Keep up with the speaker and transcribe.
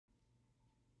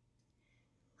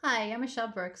Hi, I'm Michelle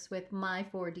Brooks with My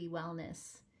 4D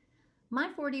Wellness. My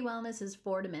 4D Wellness is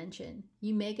 4-dimension.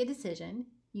 You make a decision,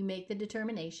 you make the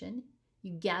determination,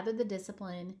 you gather the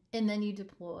discipline, and then you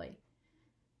deploy.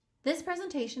 This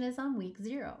presentation is on week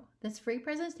 0. This free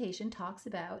presentation talks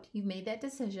about you've made that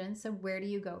decision, so where do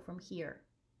you go from here?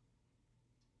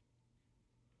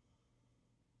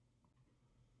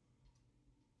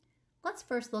 Let's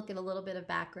first look at a little bit of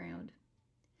background.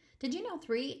 Did you know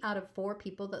 3 out of 4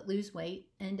 people that lose weight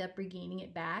end up regaining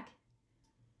it back?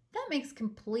 That makes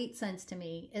complete sense to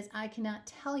me, as I cannot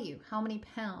tell you how many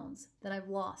pounds that I've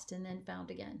lost and then found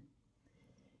again.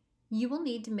 You will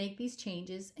need to make these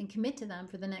changes and commit to them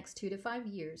for the next 2 to 5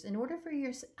 years in order for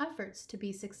your efforts to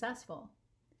be successful.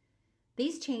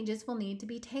 These changes will need to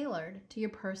be tailored to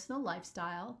your personal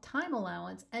lifestyle, time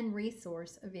allowance, and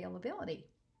resource availability.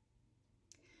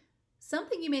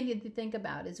 Something you may need to think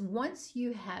about is once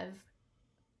you have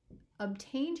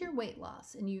obtained your weight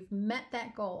loss and you've met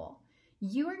that goal,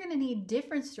 you are going to need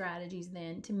different strategies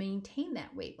then to maintain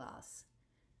that weight loss.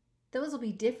 Those will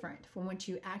be different from what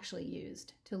you actually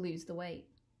used to lose the weight.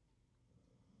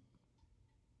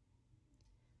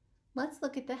 Let's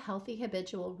look at the healthy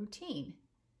habitual routine.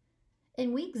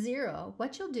 In week 0,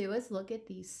 what you'll do is look at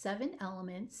these 7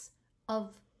 elements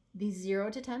of the 0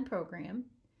 to 10 program,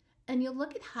 and you'll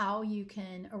look at how you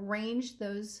can arrange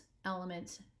those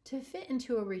elements to fit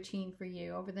into a routine for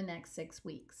you over the next 6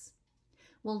 weeks.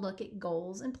 We'll look at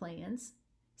goals and plans,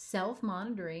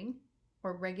 self-monitoring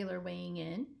or regular weighing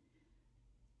in,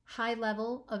 high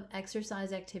level of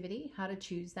exercise activity, how to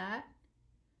choose that,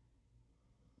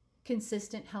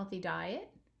 consistent healthy diet,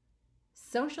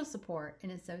 social support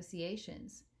and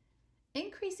associations,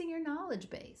 increasing your knowledge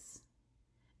base,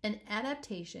 and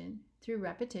adaptation through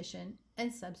repetition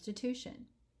and substitution.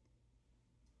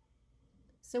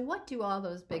 So what do all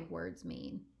those big words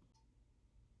mean?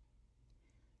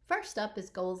 First up is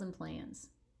goals and plans.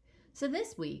 So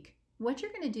this week, what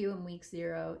you're going to do in week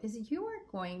 0 is you are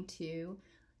going to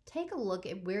take a look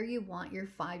at where you want your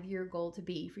 5-year goal to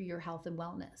be for your health and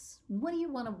wellness. What do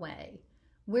you want to weigh?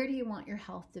 Where do you want your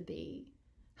health to be?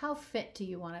 How fit do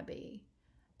you want to be?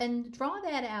 And draw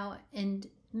that out and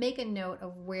make a note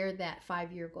of where that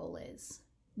 5-year goal is.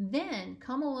 Then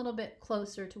come a little bit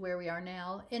closer to where we are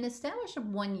now and establish a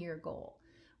 1-year goal.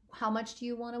 How much do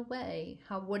you want to weigh?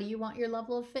 What do you want your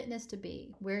level of fitness to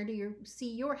be? Where do you see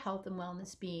your health and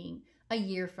wellness being a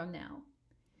year from now?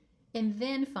 And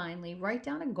then finally, write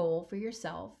down a goal for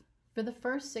yourself for the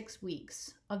first 6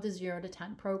 weeks of the 0 to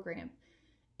 10 program.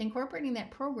 Incorporating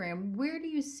that program, where do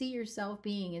you see yourself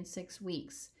being in 6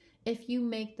 weeks if you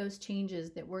make those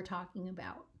changes that we're talking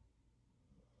about?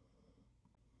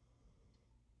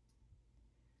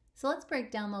 So let's break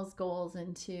down those goals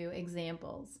into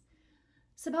examples.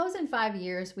 Suppose in 5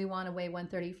 years we want to weigh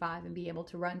 135 and be able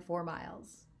to run 4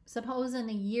 miles. Suppose in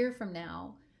a year from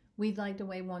now we'd like to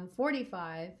weigh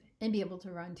 145 and be able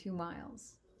to run 2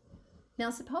 miles. Now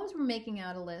suppose we're making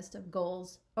out a list of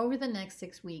goals over the next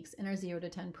 6 weeks in our 0 to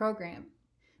 10 program.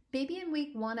 Maybe in week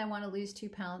 1 I want to lose 2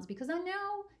 pounds because I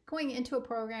know going into a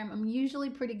program I'm usually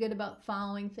pretty good about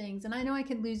following things, and I know I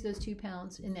can lose those 2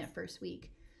 pounds in that first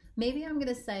week. Maybe I'm going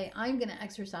to say I'm going to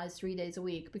exercise 3 days a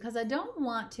week because I don't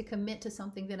want to commit to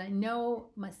something that I know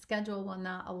my schedule will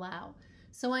not allow.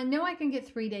 So I know I can get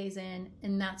 3 days in,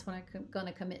 and that's what I'm going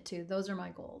to commit to. Those are my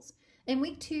goals. In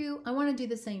week 2, I want to do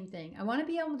the same thing. I want to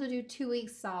be able to do 2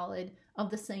 weeks solid of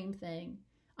the same thing.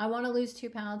 I want to lose 2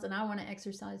 pounds, and I want to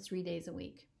exercise 3 days a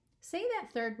week. Say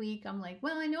that 3rd week, I'm like,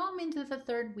 well, I know I'm into the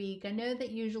 3rd week. I know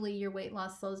that usually your weight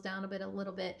loss slows down a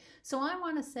little bit. So I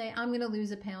want to say I'm going to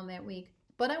lose a pound that week.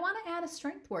 But I want to add a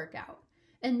strength workout.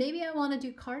 And maybe I want to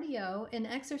do cardio and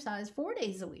exercise 4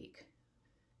 days a week.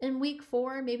 In week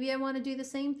 4, maybe I want to do the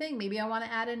same thing. Maybe I want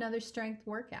to add another strength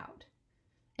workout.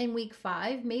 In week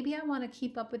 5, maybe I want to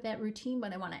keep up with that routine,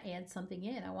 but I want to add something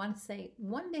in. I want to say,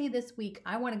 one day this week,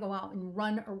 I want to go out and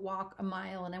run or walk a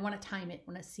mile, and I want to time it.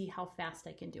 I want to see how fast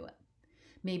I can do it.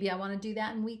 Maybe I want to do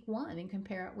that in week 1 and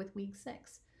compare it with week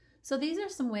 6. So these are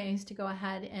some ways to go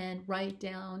ahead and write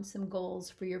down some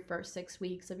goals for your first 6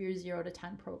 weeks of your 0 to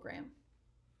 10 program.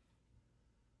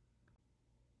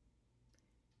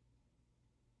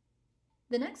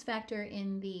 The next factor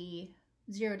in the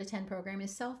 0 to 10 program is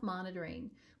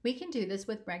self-monitoring. We can do this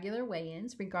with regular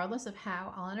weigh-ins, regardless of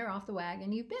how on or off the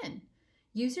wagon you've been.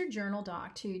 Use your journal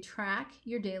doc to track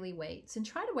your daily weights and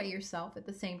try to weigh yourself at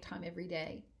the same time every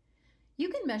day. You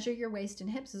can measure your waist and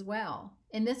hips as well,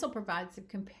 and this will provide some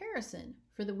comparison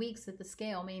for the weeks that the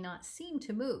scale may not seem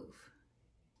to move.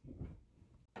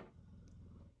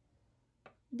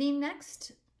 The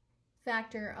next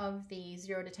factor of the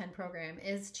 0 to 10 program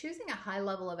is choosing a high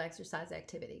level of exercise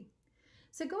activity.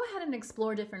 So go ahead and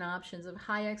explore different options of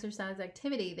high exercise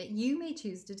activity that you may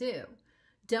choose to do.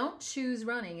 Don't choose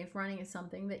running if running is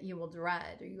something that you will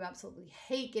dread or you absolutely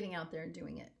hate getting out there and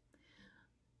doing it.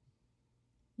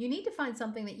 You need to find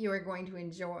something that you are going to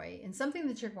enjoy and something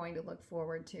that you're going to look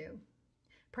forward to.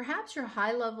 Perhaps your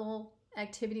high level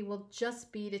activity will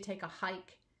just be to take a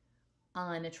hike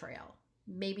on a trail.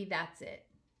 Maybe that's it.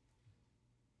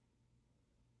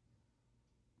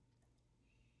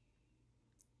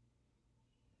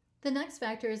 The next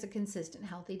factor is a consistent,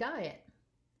 healthy diet.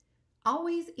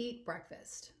 Always eat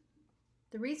breakfast.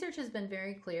 The research has been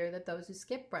very clear that those who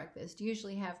skip breakfast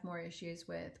usually have more issues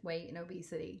with weight and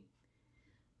obesity.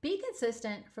 Be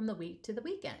consistent from the week to the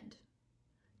weekend.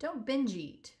 Don't binge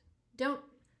eat. Don't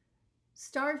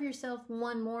starve yourself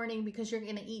one morning because you're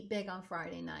going to eat big on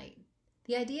Friday night.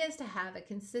 The idea is to have a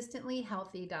consistently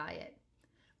healthy diet.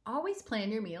 Always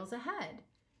plan your meals ahead.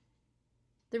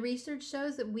 The research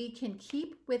shows that we can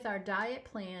keep with our diet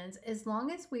plans as long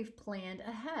as we've planned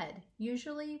ahead.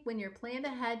 Usually when you're planned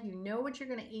ahead, you know what you're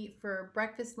going to eat for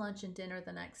breakfast, lunch, and dinner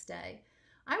the next day.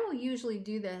 I will usually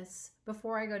do this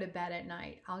before I go to bed at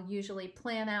night. I'll usually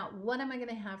plan out what am I going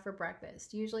to have for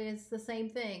breakfast. Usually it's the same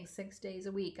thing 6 days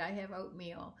a week. I have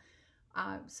oatmeal.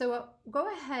 So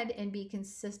go ahead and be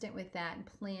consistent with that and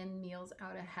plan meals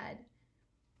out ahead.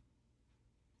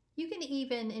 You can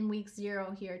even in week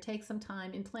 0 here take some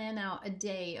time and plan out a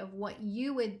day of what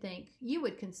you would think you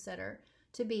would consider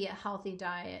to be a healthy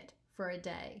diet for a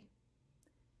day.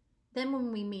 Then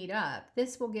when we meet up,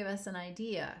 this will give us an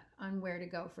idea on where to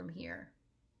go from here.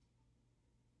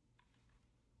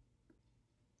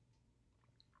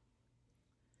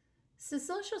 So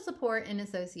social support and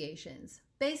associations.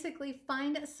 Basically,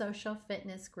 find a social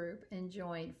fitness group and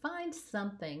join. Find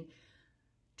something.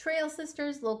 Trail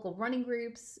Sisters, local running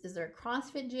groups. Is there a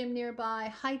CrossFit gym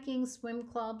nearby? Hiking, swim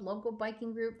club, local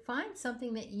biking group. Find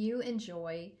something that you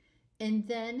enjoy and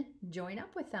then join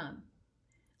up with them.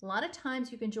 A lot of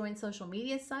times you can join social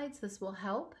media sites. This will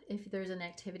help if there's an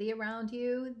activity around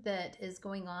you that is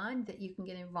going on that you can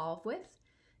get involved with.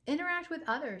 Interact with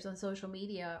others on social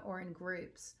media or in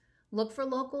groups. Look for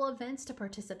local events to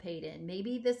participate in.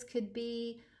 Maybe this could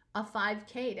be a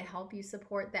 5K to help you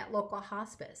support that local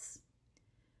hospice.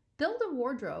 Build a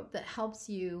wardrobe that helps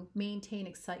you maintain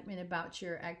excitement about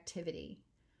your activity.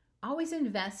 Always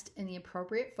invest in the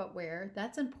appropriate footwear,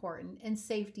 that's important, and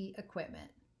safety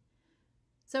equipment.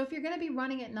 So if you're going to be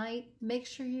running at night, make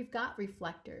sure you've got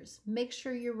reflectors. Make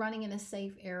sure you're running in a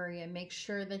safe area. Make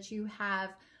sure that you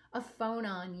have a phone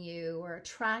on you or a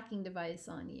tracking device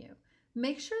on you.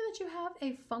 Make sure that you have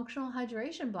a functional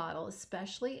hydration bottle,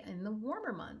 especially in the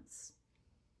warmer months.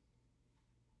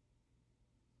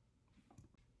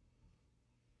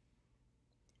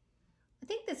 I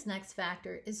think this next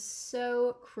factor is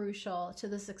so crucial to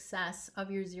the success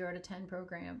of your 0 to 10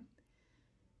 program.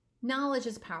 Knowledge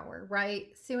is power, right?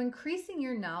 So increasing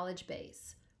your knowledge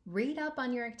base. Read up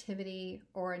on your activity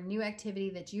or a new activity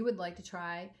that you would like to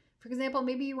try. For example,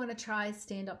 maybe you want to try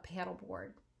stand-up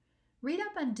paddleboard. Read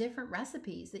up on different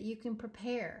recipes that you can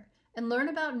prepare and learn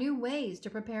about new ways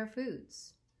to prepare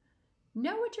foods.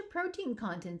 Know what your protein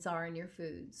contents are in your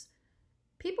foods.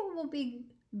 People will be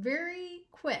very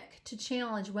quick to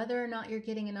challenge whether or not you're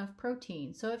getting enough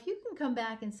protein. So if you can come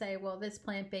back and say, well, this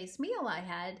plant-based meal I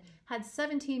had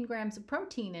 17 grams of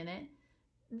protein in it,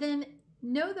 then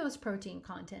know those protein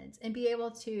contents and be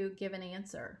able to give an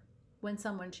answer when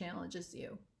someone challenges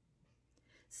you.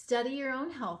 Study your own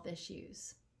health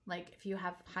issues, like if you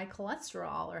have high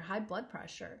cholesterol or high blood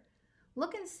pressure.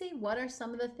 Look and see what are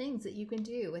some of the things that you can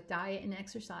do with diet and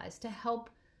exercise to help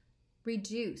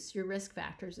reduce your risk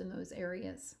factors in those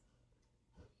areas.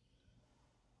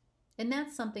 And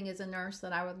that's something as a nurse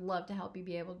that I would love to help you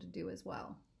be able to do as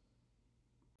well.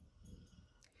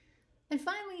 And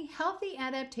finally, healthy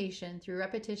adaptation through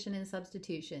repetition and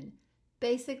substitution.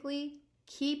 Basically,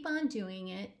 keep on doing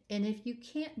it, and if you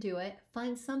can't do it,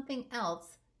 find something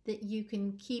else that you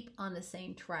can keep on the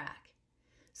same track.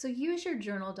 So use your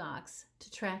journal docs to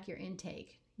track your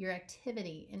intake, your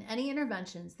activity, and any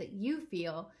interventions that you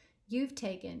feel you've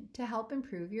taken to help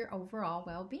improve your overall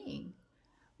well-being.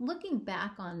 Looking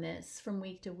back on this from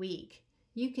week to week,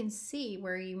 you can see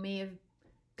where you may have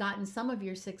gotten some of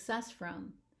your success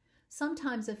from.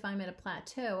 Sometimes if I'm at a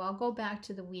plateau, I'll go back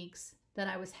to the weeks that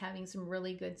I was having some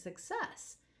really good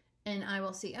success. And I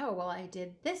will see, oh, well, I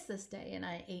did this day and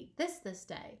I ate this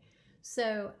day.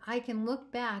 So I can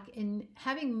look back and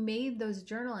having made those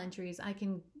journal entries, I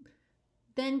can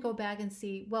then go back and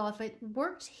see, well, if it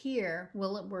worked here,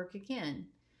 will it work again?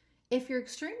 If you're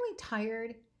extremely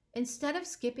tired, Instead of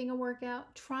skipping a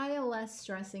workout, try a less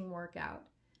stressing workout.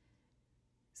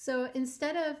 So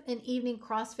instead of an evening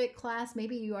CrossFit class,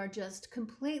 maybe you are just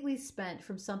completely spent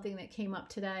from something that came up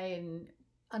today and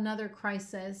another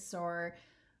crisis, or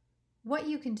what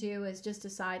you can do is just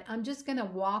decide, I'm just going to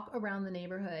walk around the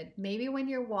neighborhood. Maybe when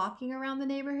you're walking around the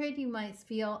neighborhood, you might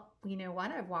feel, you know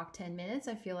what, I've walked 10 minutes.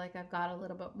 I feel like I've got a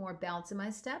little bit more bounce in my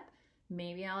step.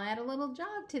 Maybe I'll add a little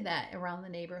jog to that around the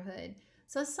neighborhood.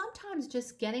 So sometimes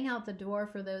just getting out the door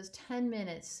for those 10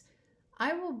 minutes,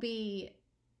 I will be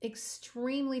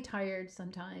extremely tired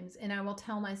sometimes, and I will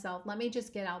tell myself, let me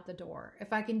just get out the door.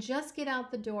 If I can just get out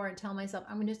the door and tell myself,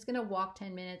 I'm just going to walk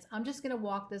 10 minutes, I'm just going to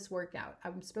walk this workout.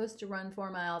 I'm supposed to run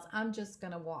 4 miles. I'm just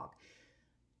going to walk.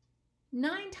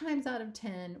 9 times out of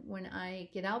 10, when I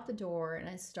get out the door and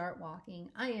I start walking,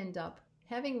 I end up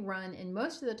having run. And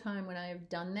most of the time when I've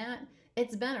done that,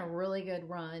 it's been a really good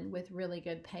run with really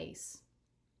good pace.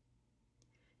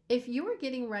 If you are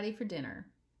getting ready for dinner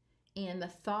and the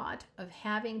thought of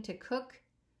having to cook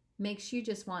makes you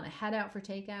just want to head out for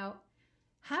takeout,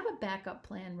 have a backup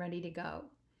plan ready to go.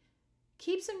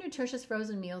 Keep some nutritious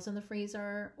frozen meals in the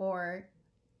freezer, or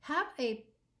have a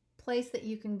place that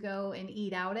you can go and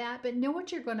eat out at, but know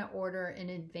what you're going to order in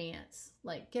advance.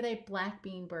 Like get a black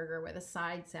bean burger with a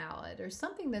side salad or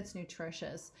something that's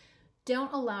nutritious.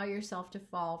 Don't allow yourself to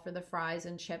fall for the fries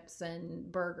and chips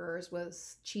and burgers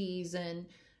with cheese and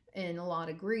a lot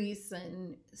of grease.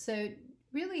 And so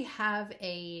really have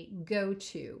a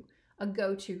go-to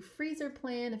freezer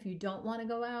plan if you don't want to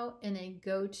go out, and a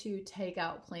go-to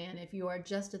takeout plan if you are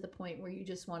just at the point where you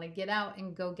just want to get out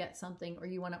and go get something, or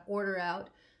you want to order out,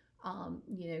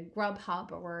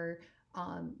 Grubhub or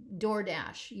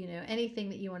DoorDash, anything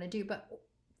that you want to do. But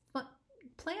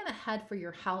plan ahead for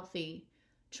your healthy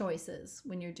choices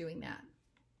when you're doing that.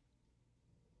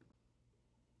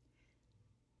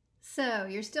 So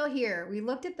you're still here. We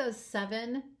looked at those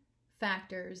 7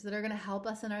 factors that are going to help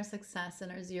us in our success in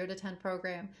our 0 to 10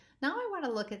 program. Now I want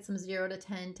to look at some 0 to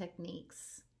 10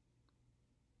 techniques.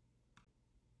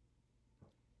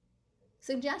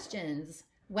 Suggestions.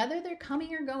 Whether they're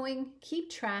coming or going, keep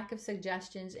track of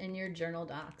suggestions in your journal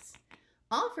docs.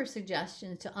 Offer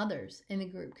suggestions to others in the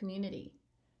group community.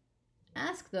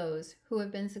 Ask those who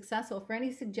have been successful for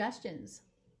any suggestions,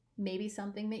 maybe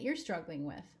something that you're struggling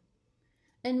with.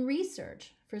 And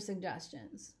research for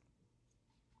suggestions.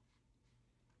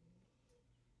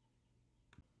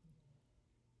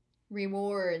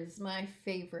 Rewards, my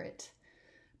favorite.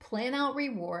 Plan out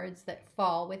rewards that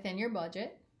fall within your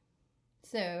budget.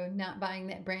 So not buying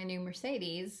that brand new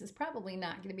Mercedes is probably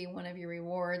not going to be one of your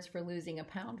rewards for losing a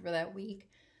pound for that week,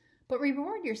 but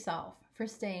reward yourself for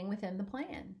staying within the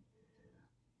plan.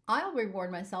 I'll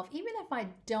reward myself even if I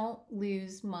don't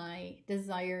lose my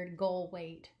desired goal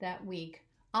weight that week.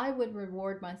 I would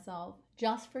reward myself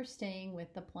just for staying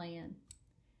with the plan.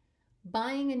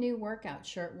 Buying a new workout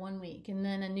shirt one week and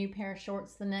then a new pair of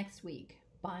shorts the next week.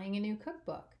 Buying a new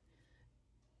cookbook.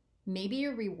 Maybe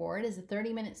your reward is a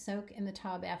 30-minute soak in the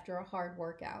tub after a hard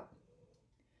workout.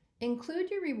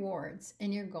 Include your rewards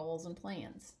in your goals and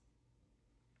plans.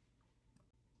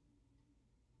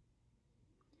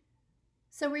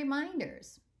 So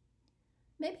reminders.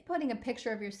 Maybe putting a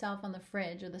picture of yourself on the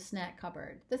fridge or the snack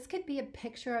cupboard. This could be a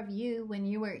picture of you when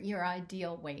you were at your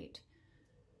ideal weight.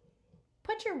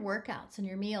 Put your workouts and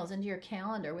your meals into your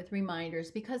calendar with reminders,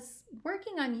 because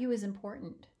working on you is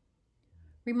important.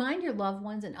 Remind your loved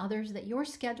ones and others that your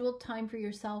scheduled time for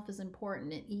yourself is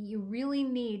important and you really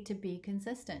need to be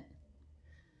consistent.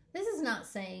 This is not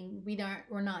saying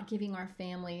we're not giving our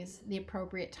families the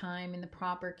appropriate time and the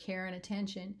proper care and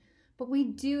attention, but we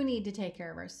do need to take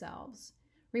care of ourselves.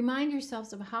 Remind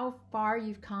yourselves of how far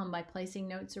you've come by placing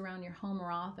notes around your home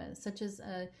or office, such as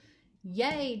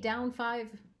yay, down 5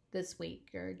 this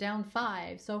week, or down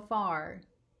 5 so far.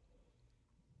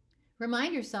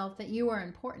 Remind yourself that you are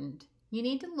important. You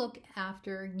need to look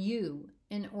after you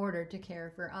in order to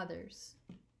care for others.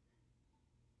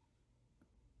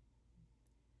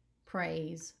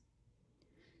 Praise.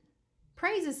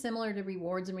 Praise is similar to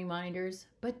rewards and reminders,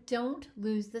 but don't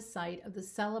lose the sight of the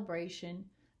celebration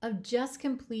of just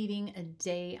completing a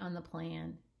day on the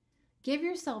plan. Give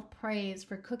yourself praise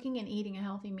for cooking and eating a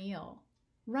healthy meal.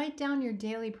 Write down your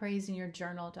daily praise in your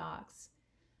journal docs.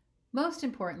 Most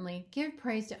importantly, give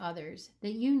praise to others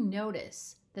that you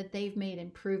notice that they've made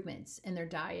improvements in their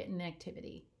diet and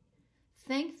activity.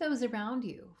 Thank those around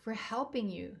you for helping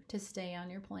you to stay on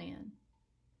your plan.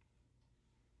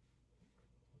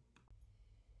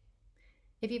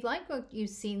 If you've liked what you've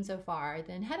seen so far,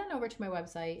 then head on over to my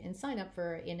website and sign up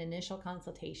for an initial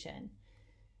consultation.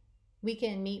 We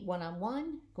can meet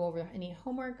one-on-one, go over any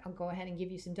homework. I'll go ahead and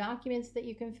give you some documents that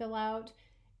you can fill out.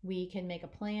 We can make a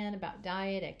plan about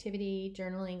diet, activity,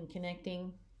 journaling,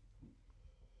 connecting.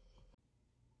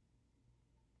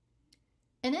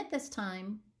 And at this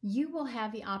time, you will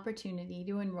have the opportunity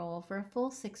to enroll for a full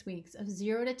 6 weeks of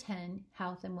 0 to 10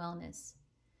 health and wellness.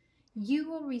 You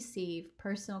will receive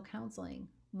personal counseling,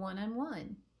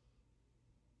 one-on-one,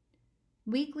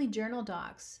 weekly journal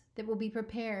docs that will be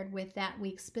prepared with that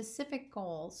week's specific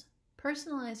goals,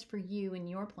 personalized for you and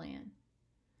your plan.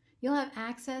 You'll have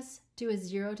access to a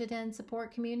 0 to 10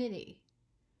 support community.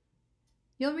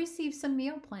 You'll receive some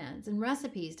meal plans and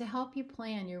recipes to help you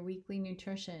plan your weekly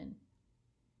nutrition.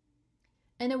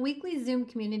 And a weekly Zoom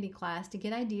community class to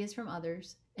get ideas from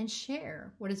others and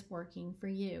share what is working for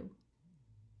you.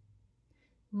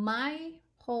 My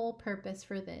whole purpose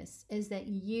for this is that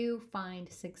you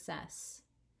find success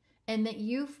and that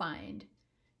you find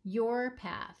your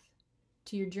path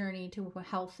to your journey to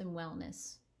health and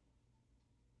wellness.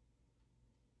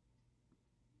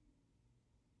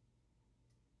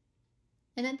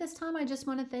 And at this time, I just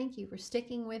want to thank you for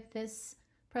sticking with this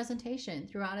presentation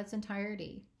throughout its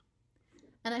entirety.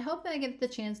 And I hope that I get the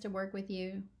chance to work with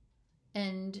you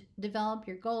and develop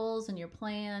your goals and your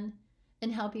plan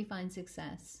and help you find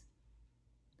success.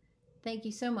 Thank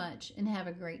you so much and have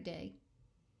a great day.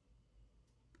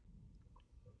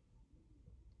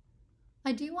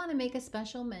 I do want to make a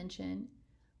special mention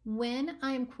when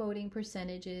I'm quoting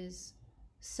percentages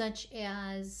such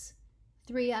as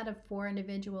 3 out of 4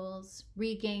 individuals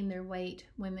regain their weight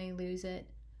when they lose it.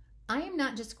 I am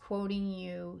not just quoting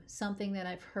you something that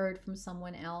I've heard from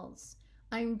someone else.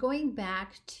 I'm going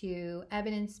back to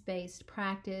evidence-based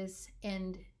practice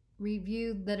and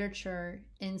reviewed literature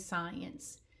in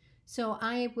science. So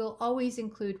I will always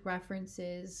include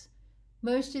references.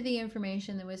 Most of the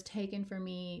information that was taken for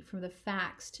me from the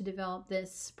facts to develop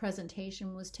this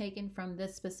presentation was taken from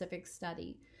this specific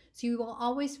study. So you will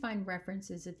always find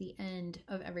references at the end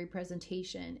of every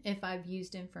presentation if I've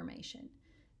used information.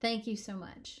 Thank you so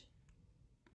much.